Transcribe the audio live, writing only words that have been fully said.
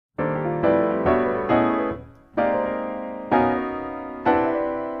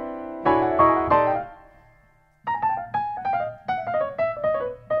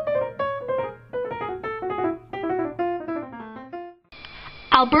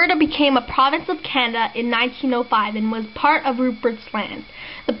Alberta became a province of Canada in 1905 and was part of Rupert's Land.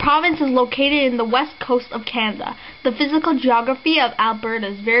 The province is located in the west coast of Canada. The physical geography of Alberta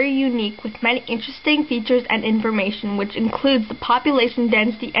is very unique, with many interesting features and information, which includes the population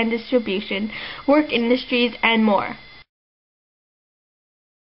density and distribution, work industries, and more.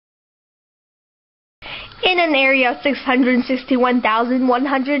 In an area of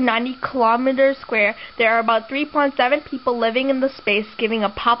 661,190 kilometers square, there are about 3.7 people living in the space, giving a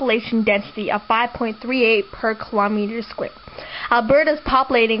population density of 5.38 per kilometer square. Alberta is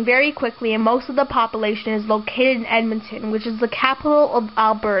populating very quickly, and most of the population is located in Edmonton, which is the capital of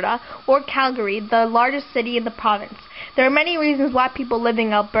Alberta, or Calgary, the largest city in the province. There are many reasons why people live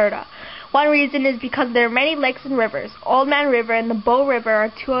in Alberta. One reason is because there are many lakes and rivers. Old Man River and the Bow River are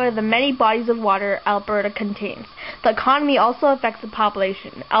two of the many bodies of water Alberta contains. The economy also affects the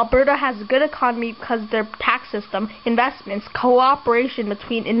population. Alberta has a good economy because of their tax system, investments, cooperation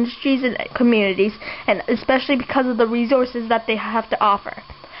between industries and communities, and especially because of the resources that they have to offer.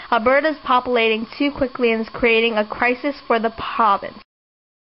 Alberta is populating too quickly and is creating a crisis for the province.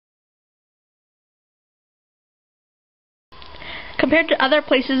 Compared to other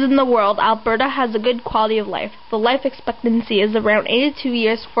places in the world, Alberta has a good quality of life. The life expectancy is around 82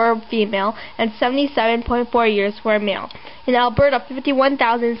 years for a female and 77.4 years for a male. In Alberta,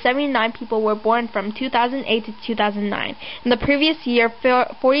 51,079 people were born from 2008 to 2009. In the previous year,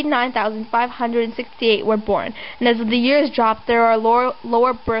 49,568 were born, and as the years drop, there are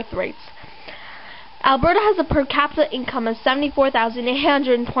lower birth rates. Alberta has a per capita income of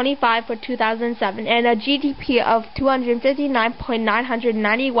 $74,825 for 2007 and a GDP of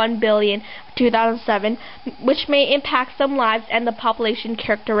 $259.991 billion for 2007, which may impact some lives and the population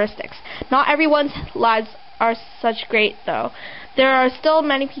characteristics. Not everyone's lives are such great, though. There are still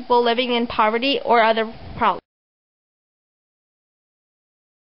many people living in poverty or other problems.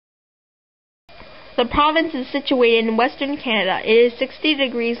 The province is situated in western Canada. It is 60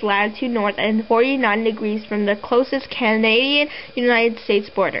 degrees latitude north and 49 degrees from the closest Canadian-United States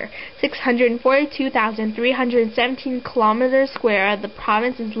border. 642,317 kilometers square of the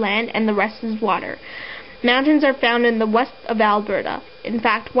province is land and the rest is water. Mountains are found in the west of Alberta. In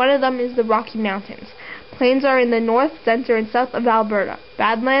fact, one of them is the Rocky Mountains. Plains are in the north, center, and south of Alberta.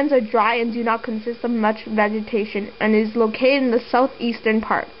 Badlands are dry and do not consist of much vegetation and is located in the southeastern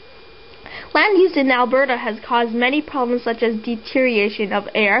part. Land use in Alberta has caused many problems such as deterioration of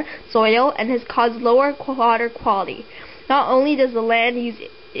air, soil, and has caused lower water quality. Not only does the land use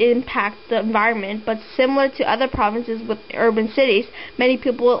impact the environment, but similar to other provinces with urban cities, many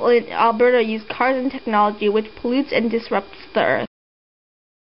people in Alberta use cars and technology which pollutes and disrupts the earth.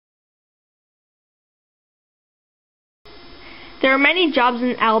 There are many jobs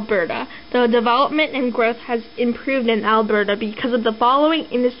in Alberta. The development and growth has improved in Alberta because of the following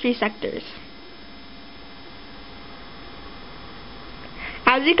industry sectors.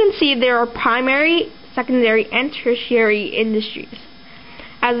 As you can see, there are primary, secondary, and tertiary industries.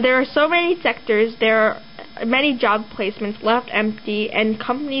 As there are so many sectors, there are many job placements left empty, and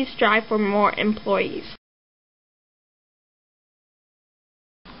companies strive for more employees.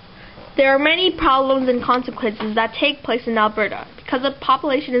 There are many problems and consequences that take place in Alberta. Because the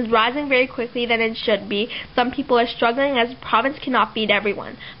population is rising very quickly than it should be, some people are struggling as the province cannot feed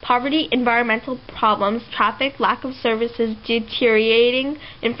everyone. Poverty, environmental problems, traffic, lack of services, deteriorating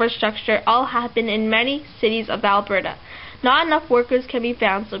infrastructure all happen in many cities of Alberta. Not enough workers can be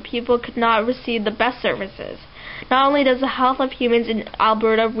found, so people could not receive the best services. Not only does the health of humans in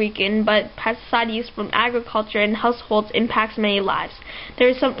Alberta weaken, but pesticide use from agriculture and households impacts many lives. There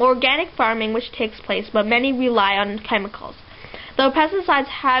is some organic farming which takes place, but many rely on chemicals. Though pesticides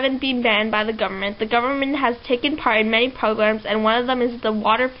haven't been banned by the government has taken part in many programs, and one of them is the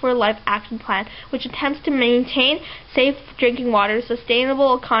Water for Life Action Plan, which attempts to maintain safe drinking water,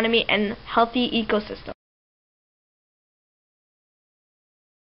 sustainable economy, and healthy ecosystems.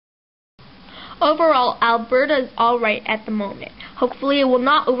 Overall, Alberta is alright at the moment. Hopefully it will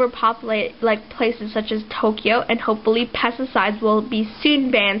not overpopulate like places such as Tokyo, and hopefully pesticides will be soon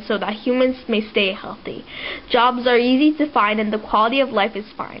banned so that humans may stay healthy. Jobs are easy to find and the quality of life is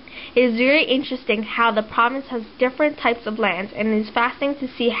fine. It is very interesting how the province has different types of lands, and it is fascinating to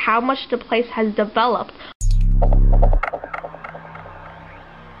see how much the place has developed.